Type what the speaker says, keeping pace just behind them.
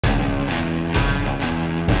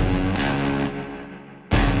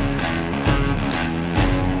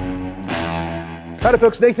Howdy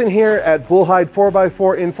folks, Nathan here at Bullhide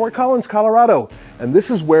 4x4 in Fort Collins, Colorado. And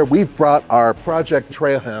this is where we brought our Project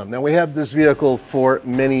Trailhound. Now we have this vehicle for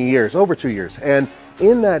many years, over 2 years. And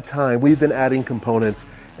in that time, we've been adding components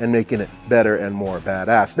and making it better and more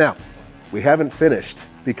badass. Now, we haven't finished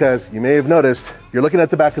because you may have noticed, you're looking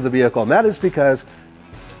at the back of the vehicle, and that is because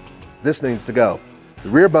this needs to go. The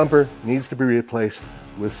rear bumper needs to be replaced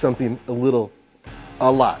with something a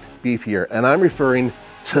lot beefier. And I'm referring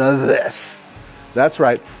to this. That's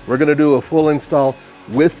right, we're gonna do a full install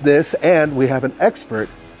with this, and we have an expert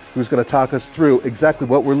who's gonna talk us through exactly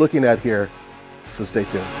what we're looking at here, so stay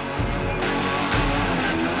tuned.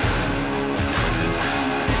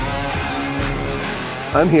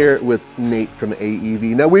 I'm here with Nate from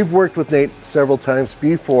AEV. Now, we've worked with Nate several times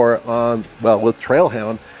before on, well, with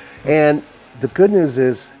Trailhound, and the good news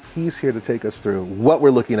is he's here to take us through what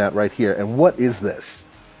we're looking at right here. And what is this?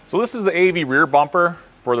 So this is the AEV rear bumper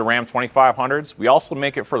for the Ram 2500s. We also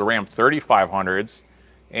make it for the Ram 3500s,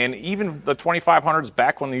 and even the 2500s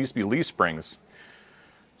back when they used to be leaf springs.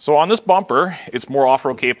 So on this bumper, it's more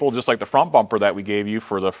off-road capable, just like the front bumper that we gave you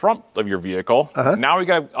for the front of your vehicle. Now we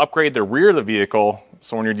got to upgrade the rear of the vehicle,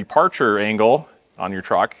 so when your departure angle on your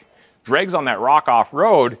truck drags on that rock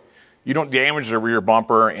off-road, you don't damage the rear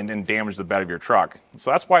bumper and then damage the bed of your truck.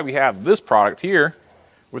 So that's why we have this product here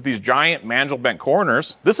with these giant mandrel bent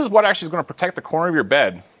corners. This is what actually is going to protect the corner of your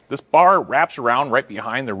bed. This bar wraps around right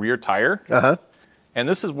behind the rear tire. And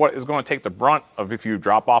this is what is going to take the brunt of if you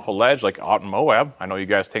drop off a ledge like out in Moab. I know you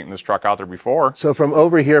guys taken this truck out there before. So from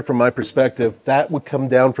over here, from my perspective, that would come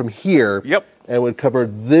down from here. Yep. And would cover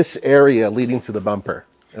this area leading to the bumper.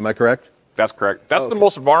 Am I correct? That's correct. That's the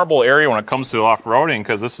most vulnerable area when it comes to off-roading,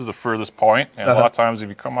 because this is the furthest point. And a lot of times if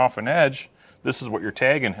you come off an edge, this is what you're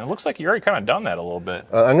tagging. And it looks like you already kind of done that a little bit.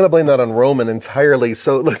 I'm going to blame that on Roman entirely.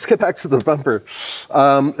 So let's get back to the bumper.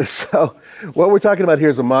 So what we're talking about here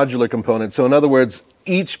is a modular component. So in other words,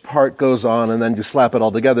 each part goes on and then you slap it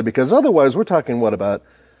all together, because otherwise we're talking, what, about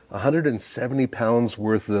 170 pounds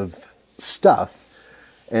worth of stuff.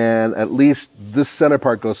 And at least this center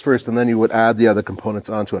part goes first, and then you would add the other components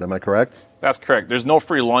onto it. Am I correct? That's correct. There's no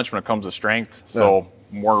free lunch when it comes to strength. So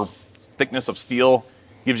more thickness of steel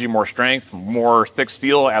gives you more strength. More thick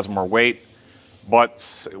steel adds more weight.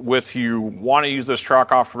 But if you want to use this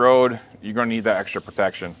truck off-road, you're going to need that extra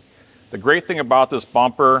protection. The great thing about this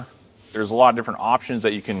bumper, there's a lot of different options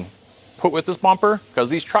that you can put with this bumper, because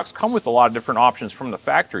these trucks come with a lot of different options from the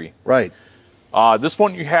factory. Right. This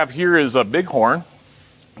one you have here is a Bighorn.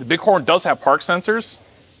 The Bighorn does have park sensors.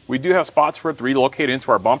 We do have spots for it to relocate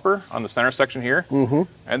into our bumper on the center section here.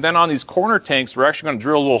 And then on these corner tanks, we're actually going to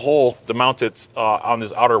drill a little hole to mount it on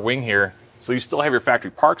this outer wing here, so you still have your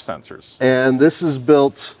factory park sensors. And this is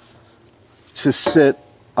built to sit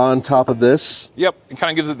on top of this? Yep, it kind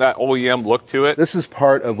of gives it that OEM look to it. This is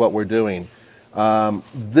part of what we're doing.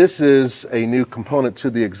 This is a new component to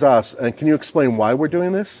the exhaust. And can you explain why we're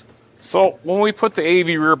doing this? So when we put the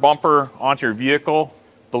AEV rear bumper onto your vehicle,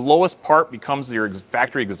 the lowest part becomes your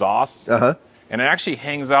factory exhaust. And it actually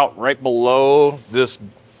hangs out right below this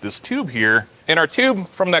tube here. And our tube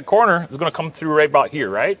from that corner is going to come through right about here,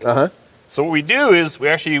 right? So what we do is we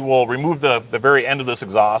actually will remove the very end of this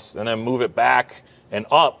exhaust and then move it back and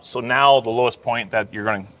up. So now the lowest point that you're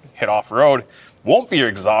going to hit off-road won't be your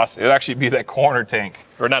exhaust. It'll actually be that corner tank,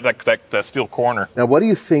 or not that steel corner. Now, what do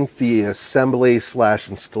you think the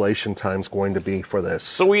assembly/installation time is going to be for this?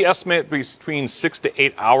 So we estimate between 6 to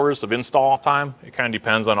 8 hours of install time. It kind of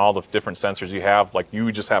depends on all the different sensors you have. Like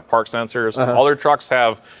you just have park sensors. Other trucks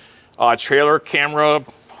have trailer camera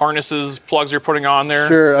harnesses, plugs you're putting on there.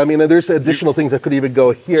 Sure, I mean, there's additional things that could even go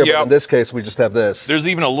here, but in this case, we just have this. There's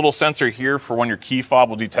even a little sensor here for when your key fob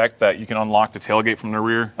will detect that you can unlock the tailgate from the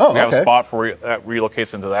rear. Oh, we have a spot for it that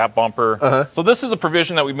relocates into that bumper. So this is a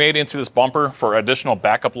provision that we made into this bumper for additional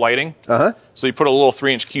backup lighting. So you put a little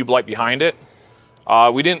 3-inch cube light behind it.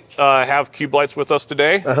 We didn't have cube lights with us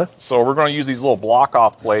today, so we're going to use these little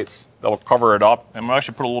block-off plates that will cover it up, and we'll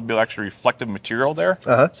actually put a little bit of extra reflective material there,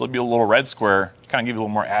 so it'll be a little red square, kind of give you a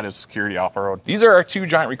little more added security off-road. These are our 2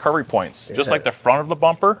 giant recovery points. Just like the front of the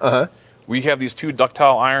bumper, we have these 2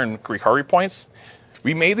 ductile iron recovery points.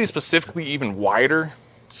 We made these specifically even wider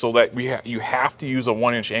so that you have to use a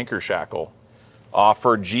 1-inch anchor shackle.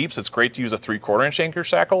 For Jeeps, it's great to use a 3/4-inch anchor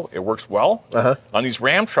shackle. It works well. On these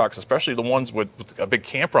Ram trucks, especially the ones with a big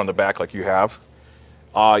camper on the back like you have,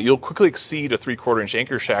 you'll quickly exceed a 3/4-inch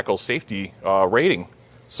anchor shackle safety rating.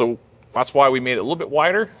 So that's why we made it a little bit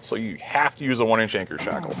wider, so you have to use a 1-inch anchor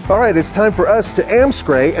shackle. All right, it's time for us to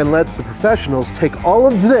amspray and let the professionals take all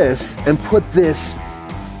of this and put this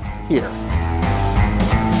here.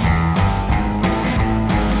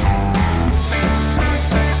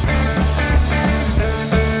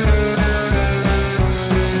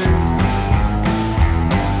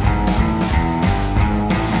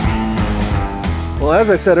 Well, as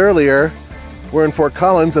I said earlier, we're in Fort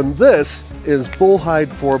Collins, and this is Bullhide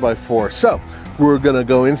 4x4. So we're gonna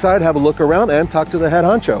go inside, have a look around, and talk to the head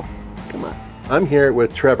honcho. Come on. I'm here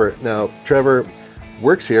with Trevor. Now, Trevor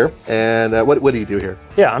works here, and what do you do here?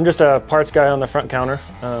 Yeah, I'm just a parts guy on the front counter.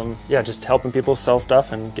 Yeah, just helping people sell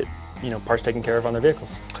stuff and get parts taken care of on their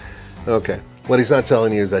vehicles. Okay. What he's not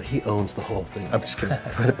telling you is that he owns the whole thing. I'm just kidding.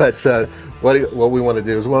 But what we want to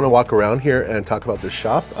do is we want to walk around here and talk about the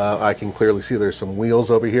shop. I can clearly see there's some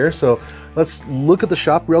wheels over here. So let's look at the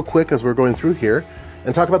shop real quick as we're going through here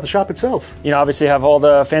and talk about the shop itself. Obviously have all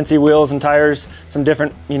the fancy wheels and tires, some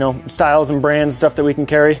different, styles and brands, stuff that we can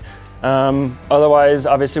carry. Otherwise,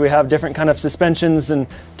 obviously we have different kind of suspensions and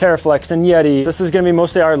Terraflex and Yeti. This is going to be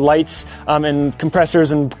mostly our lights and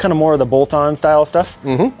compressors and kind of more of the bolt-on style stuff.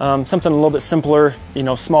 Mm-hmm. Something a little bit simpler,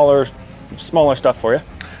 smaller stuff for you.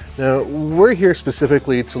 Now, we're here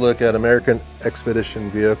specifically to look at American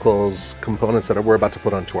Expedition vehicles, components that we're about to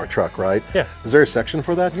put onto our truck, right? Yeah. Is there a section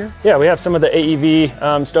for that here? Yeah, we have some of the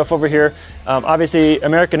AEV stuff over here. Obviously,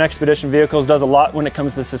 American Expedition vehicles does a lot when it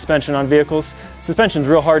comes to suspension on vehicles. Suspension's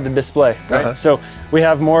real hard to display, right? So we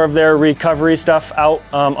have more of their recovery stuff out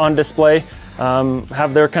on display,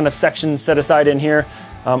 have their kind of sections set aside in here,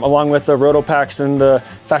 along with the Rotopacks and the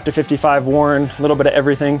Factor 55 Warren, a little bit of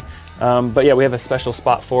everything. But yeah, we have a special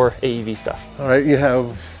spot for AEV stuff. All right, you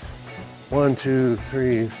have 1, 2,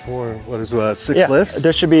 3, 4, what is 6 lifts?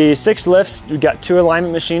 There should be 6 lifts. We've got 2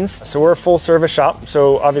 alignment machines. So we're a full service shop.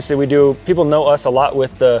 So obviously people know us a lot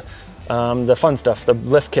with the fun stuff, the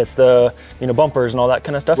lift kits, the bumpers and all that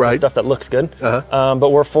kind of stuff, right. The stuff that looks good.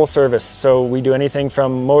 But we're full service. So we do anything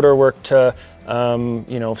from motor work to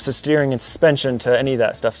steering and suspension to any of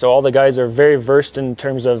that stuff. So all the guys are very versed in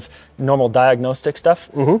terms of normal diagnostic stuff,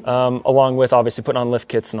 along with obviously putting on lift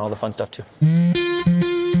kits and all the fun stuff too.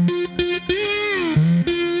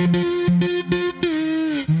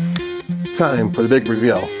 Time for the big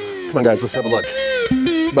reveal. Come on guys, let's have a look.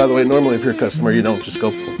 By the way, normally if you're a customer, you don't just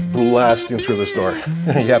go blasting through this door.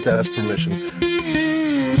 You have to ask permission.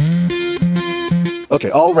 Okay,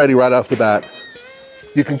 already right off the bat,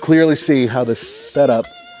 you can clearly see how this setup,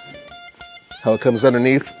 how it comes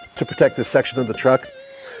underneath to protect this section of the truck.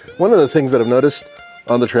 One of the things that I've noticed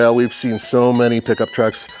on the trail, we've seen so many pickup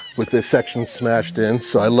trucks with this section smashed in,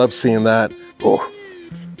 so I love seeing that. Oh,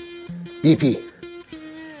 beefy.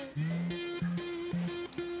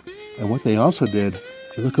 And what they also did,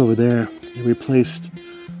 if you look over there, they replaced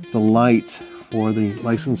the light for the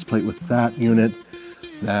license plate with that unit.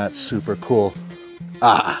 That's super cool.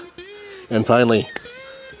 And finally,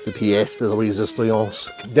 the pièce de résistance.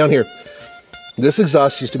 Down here. This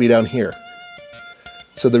exhaust used to be down here.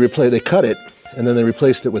 So they cut it, and then they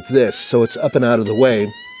replaced it with this, so it's up and out of the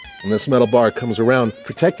way, and this metal bar comes around,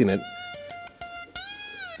 protecting it,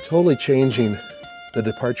 totally changing the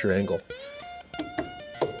departure angle.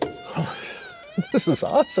 Oh, this is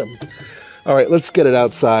awesome. All right, let's get it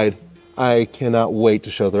outside. I cannot wait to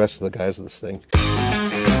show the rest of the guys this thing.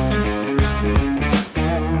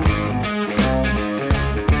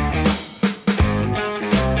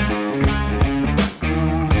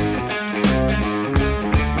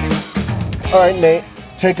 All right, Nate,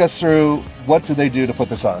 take us through what do they do to put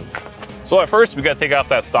this on? So at first, we got to take out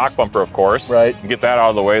that stock bumper, of course. Right. And get that out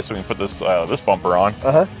of the way so we can put this bumper on.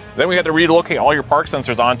 Then we had to relocate all your park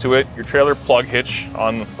sensors onto it, your trailer plug hitch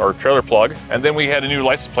or trailer plug, and then we had a new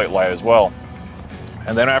license plate light as well.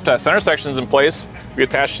 And then after that center section's in place, we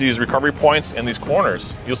attached these recovery points in these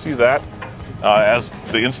corners. You'll see that as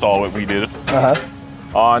the install what we did.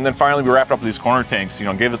 And then finally we wrapped up these corner tanks,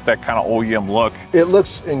 gave it that kind of OEM look. It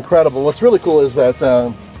looks incredible. What's really cool is that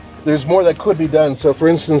there's more that could be done. So for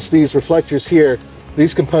instance, these reflectors here,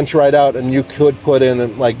 these can punch right out and you could put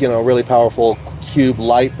in really powerful cube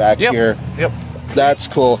light back here. Yep. That's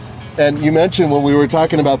cool. And you mentioned when we were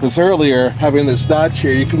talking about this earlier, having this notch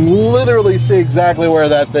here, you can literally see exactly where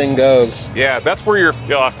that thing goes. Yeah, that's where your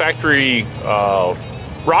factory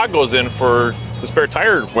rod goes in for the spare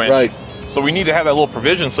tire winch. Right. So we need to have that little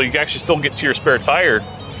provision so you can actually still get to your spare tire,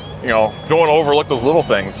 don't overlook those little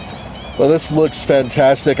things. Well, this looks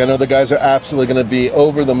fantastic. I know the guys are absolutely going to be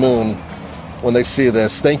over the moon when they see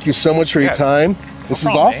this. Thank you so much for your time. This is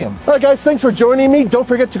awesome. All right, guys, thanks for joining me. Don't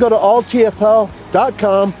forget to go to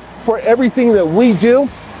alltfl.com for everything that we do.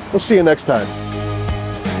 We'll see you next time.